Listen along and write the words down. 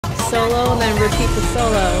solo and then repeat the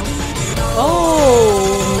solo.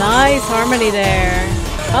 Oh, nice harmony there.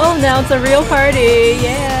 Oh, now it's a real party,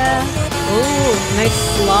 yeah. Ooh, nice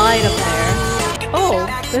slide up there.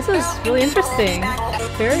 Oh, this is really interesting.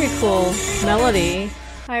 Very cool melody.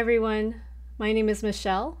 Hi everyone, my name is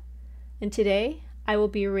Michelle, and today I will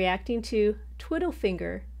be reacting to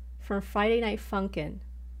Twiddlefinger from Friday Night Funkin.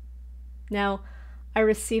 Now, I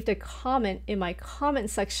received a comment in my comment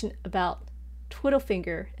section about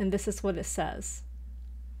Twiddlefinger, and this is what it says.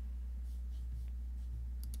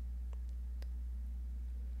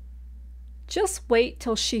 Just wait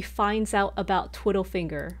till she finds out about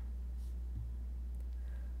Twiddlefinger.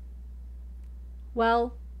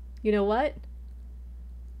 Well, you know what?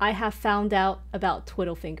 I have found out about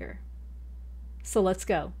Twiddlefinger. So let's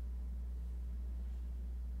go.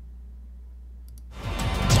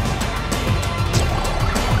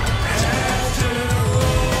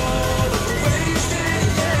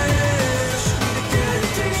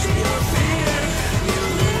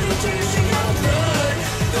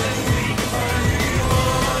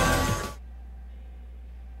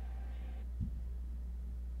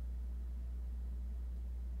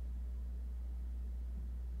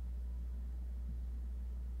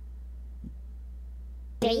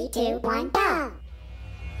 Three, two, one, go!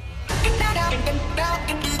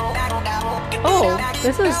 Oh,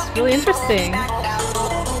 this is really interesting.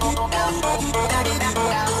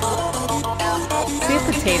 See a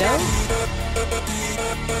potato?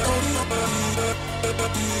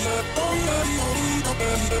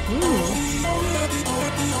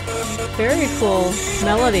 Very cool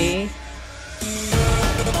melody.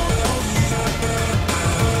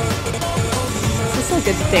 This is like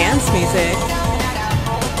a dance music.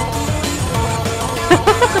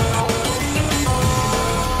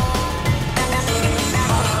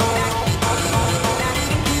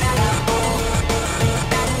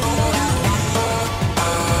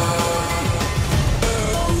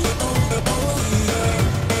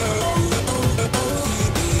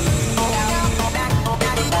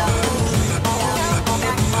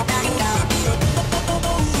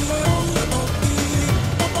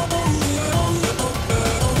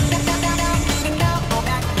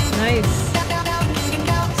 Nice.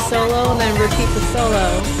 Solo and then repeat the solo.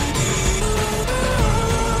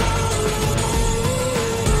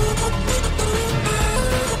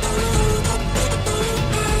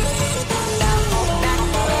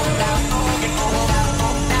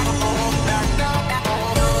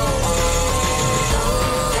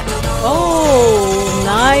 Oh,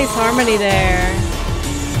 nice harmony there.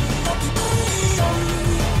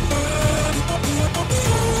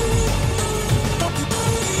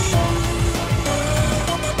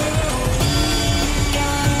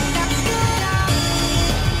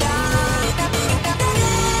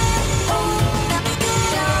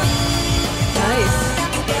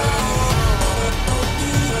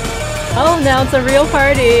 Oh, now it's a real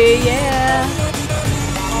party, yeah!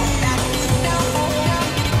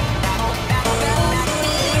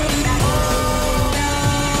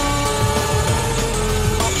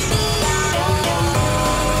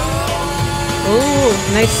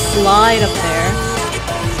 Ooh, nice slide up there.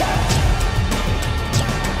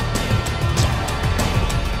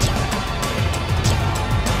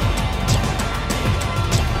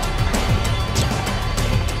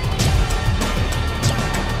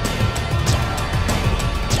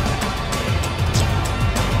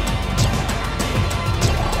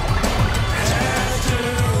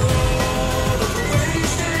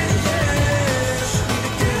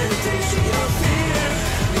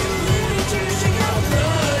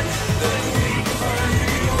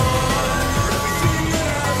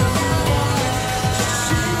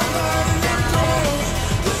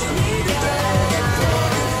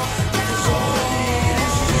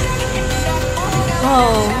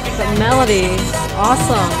 Oh, the melody.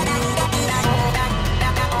 Awesome.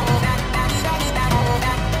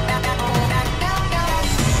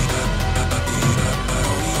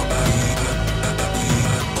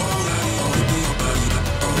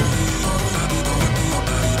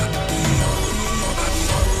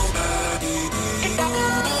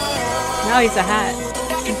 Now he's a hat.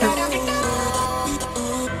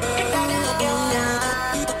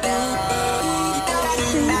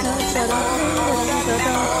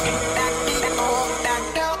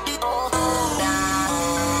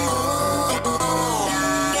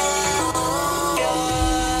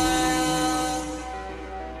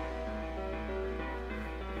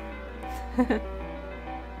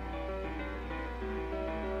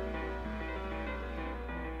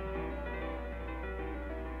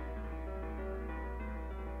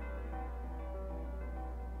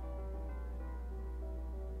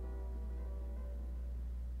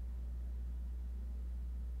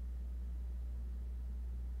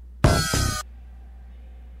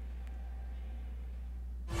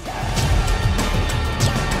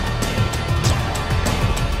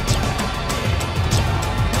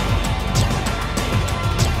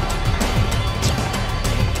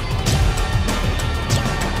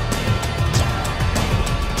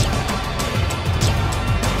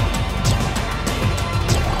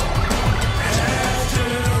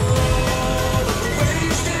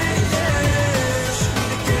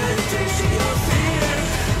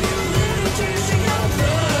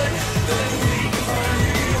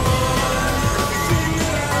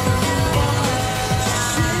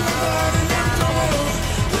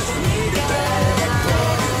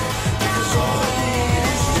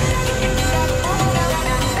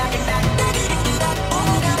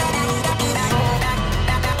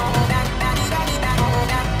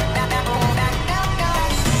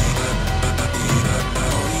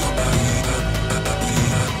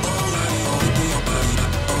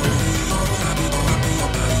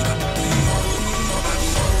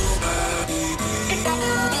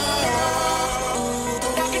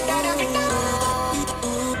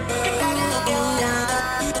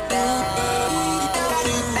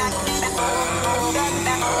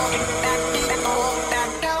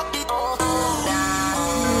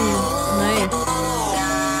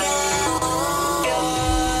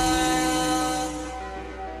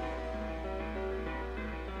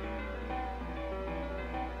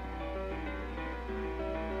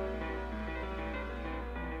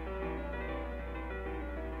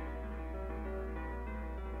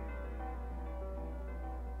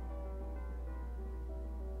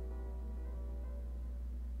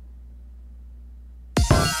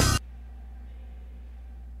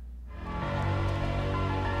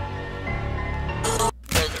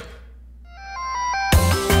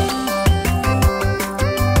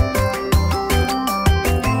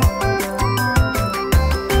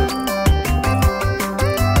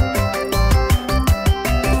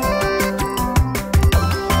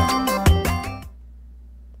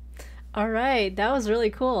 All right, that was really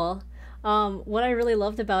cool. What I really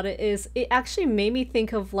loved about it is it actually made me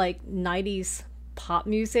think of like 90s pop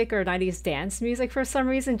music or 90s dance music for some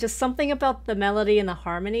reason. Just something about the melody and the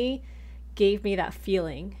harmony gave me that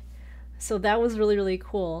feeling. So that was really, really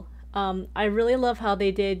cool. I really love how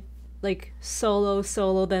they did like solo,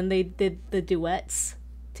 solo, then they did the duets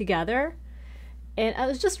together. And it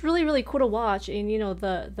was just really, really cool to watch. And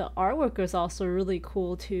the artwork was also really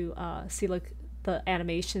cool to see like the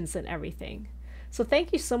animations and everything. So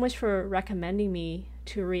thank you so much for recommending me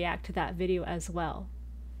to react to that video as well.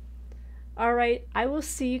 All right, I will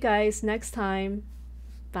see you guys next time.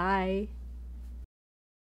 Bye.